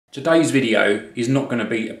Today's video is not going to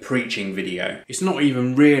be a preaching video. It's not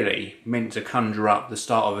even really meant to conjure up the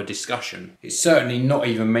start of a discussion. It's certainly not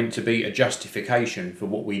even meant to be a justification for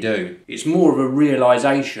what we do. It's more of a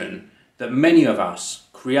realisation that many of us,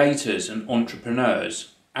 creators and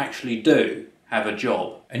entrepreneurs, actually do have a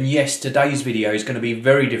job. And yes, today's video is going to be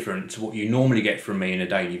very different to what you normally get from me in a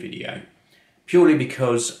daily video. Purely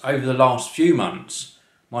because over the last few months,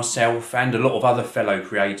 myself and a lot of other fellow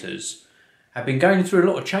creators have been going through a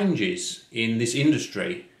lot of changes in this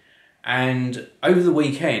industry, and over the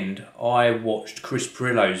weekend I watched Chris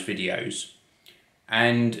Pirillo's videos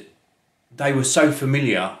and they were so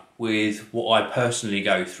familiar with what I personally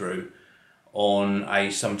go through on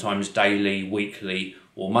a sometimes daily, weekly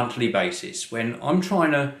or monthly basis when I'm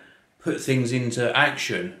trying to put things into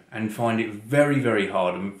action, and find it very, very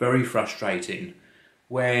hard and very frustrating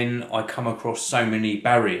when I come across so many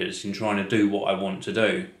barriers in trying to do what I want to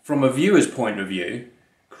do. From a viewer's point of view,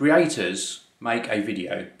 creators make a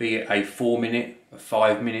video, be it a 4-minute, a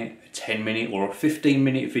 5-minute, a 10-minute or a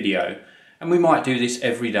 15-minute video, and we might do this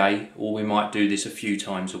every day or we might do this a few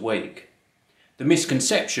times a week. The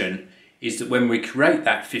misconception is that when we create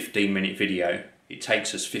that 15-minute video, it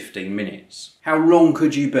takes us 15 minutes. How wrong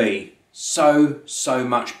could you be? So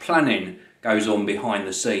much planning goes on behind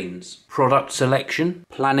the scenes. Product selection,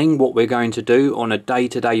 planning what we're going to do on a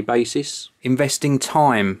day-to-day basis, investing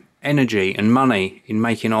time, energy and money in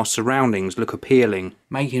making our surroundings look appealing,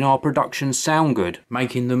 making our productions sound good,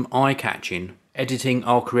 making them eye-catching, editing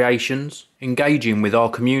our creations, engaging with our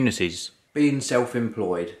communities, being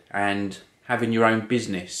self-employed and having your own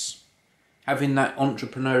business, having that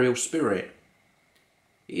entrepreneurial spirit.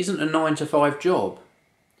 It isn't a 9-to-5 job.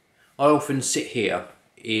 I often sit here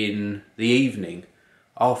in the evening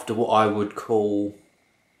after what I would call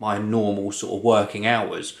my normal sort of working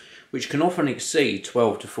hours, which can often exceed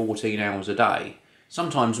 12 to 14 hours a day,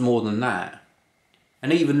 sometimes more than that.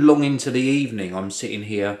 And even long into the evening I'm sitting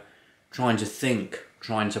here trying to think,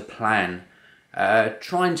 trying to plan,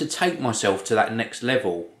 trying to take myself to that next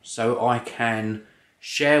level so I can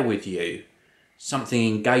share with you something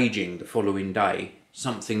engaging the following day,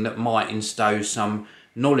 something that might instow some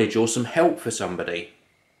knowledge or some help for somebody.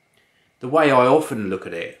 The way I often look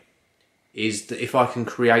at it is that if I can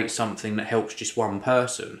create something that helps just one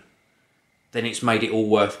person, then it's made it all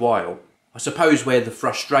worthwhile. I suppose where the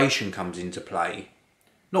frustration comes into play,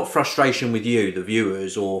 not frustration with you, the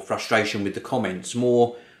viewers, or frustration with the comments,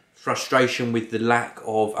 more frustration with the lack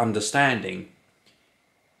of understanding,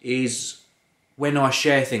 is when I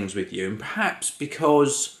share things with you, and perhaps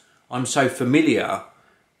because I'm so familiar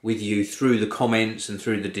with you through the comments and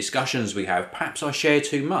through the discussions we have, perhaps I share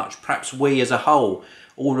too much. Perhaps we as a whole,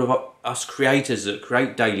 all of us creators that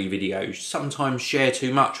create daily videos, sometimes share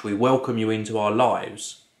too much. We welcome you into our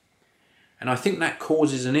lives. And I think that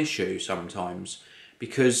causes an issue sometimes,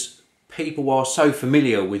 because people are so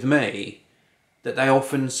familiar with me that they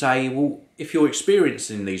often say, well, if you're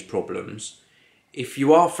experiencing these problems, if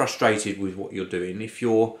you are frustrated with what you're doing, if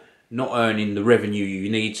you're not earning the revenue you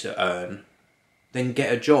need to earn, then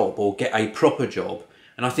get a job or get a proper job.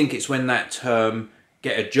 And I think it's when that term,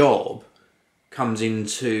 get a job, comes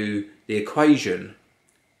into the equation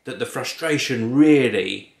that the frustration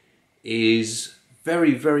really is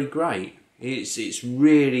very, very great. It's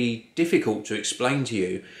really difficult to explain to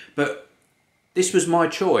you. But this was my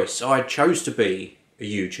choice. I chose to be a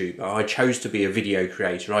YouTuber. I chose to be a video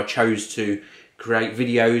creator. I chose to create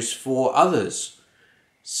videos for others.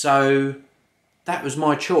 So that was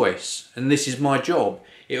my choice, and this is my job.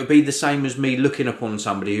 It would be the same as me looking upon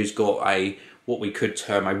somebody who's got what we could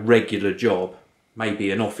term a regular job, maybe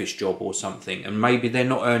an office job or something, and maybe they're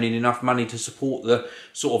not earning enough money to support the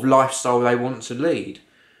sort of lifestyle they want to lead.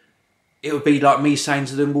 It would be like me saying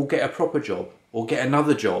to them, well, get a proper job or get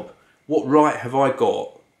another job. What right have I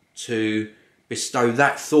got to bestow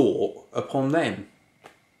that thought upon them?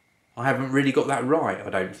 I haven't really got that right, I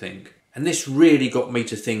don't think. And this really got me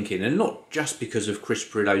to thinking, and not just because of Chris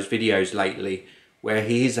Pirillo's videos lately, where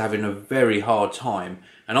he is having a very hard time,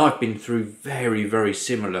 and I've been through very, very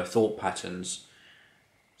similar thought patterns.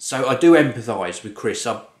 So I do empathise with Chris,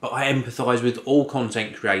 but I empathise with all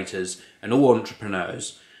content creators and all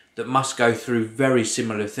entrepreneurs that must go through very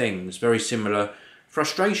similar things, very similar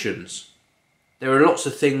frustrations. There are lots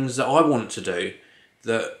of things that I want to do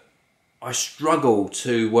that I struggle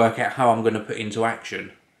to work out how I'm going to put into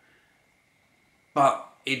action. But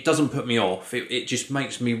it doesn't put me off. It just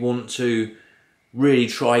makes me want to really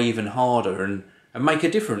try even harder and make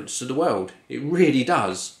a difference to the world. It really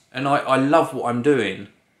does. And I love what I'm doing.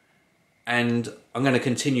 And I'm going to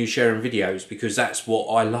continue sharing videos because that's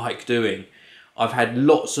what I like doing. I've had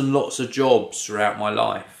lots and lots of jobs throughout my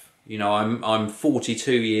life. You know, I'm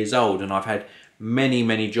 42 years old and I've had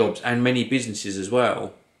many jobs and many businesses as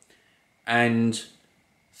well. And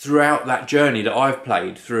throughout that journey that I've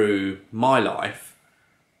played through my life,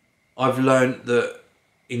 I've learned that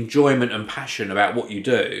enjoyment and passion about what you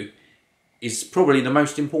do is probably the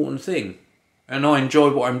most important thing. And I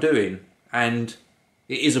enjoy what I'm doing, and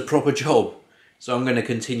it is a proper job, so I'm going to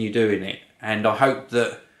continue doing it. And I hope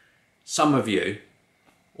that some of you,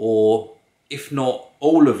 or if not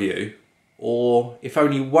all of you, or if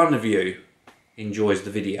only one of you enjoys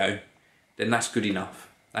the video, then that's good enough.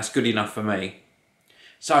 That's good enough for me.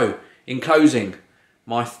 So, in closing,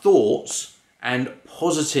 my thoughts, and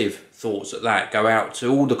positive thoughts at that, go out to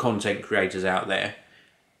all the content creators out there.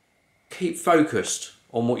 Keep focused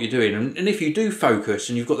on what you're doing. And if you do focus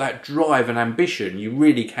and you've got that drive and ambition, you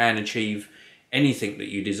really can achieve anything that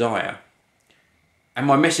you desire. And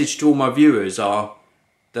my message to all my viewers are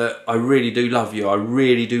that I really do love you. I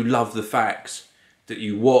really do love the fact that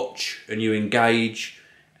you watch and you engage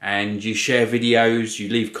and you share videos, you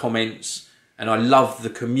leave comments, and I love the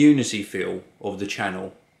community feel of the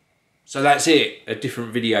channel. So that's it, a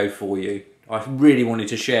different video for you. I really wanted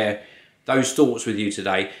to share those thoughts with you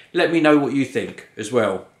today. Let me know what you think as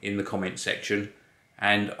well in the comment section,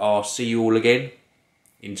 and I'll see you all again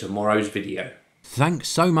in tomorrow's video. Thanks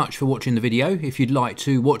so much for watching the video. If you'd like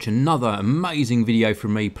to watch another amazing video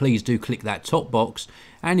from me, please do click that top box.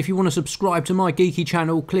 And if you want to subscribe to my geeky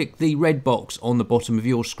channel, click the red box on the bottom of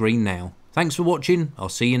your screen now. Thanks for watching. I'll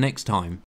see you next time.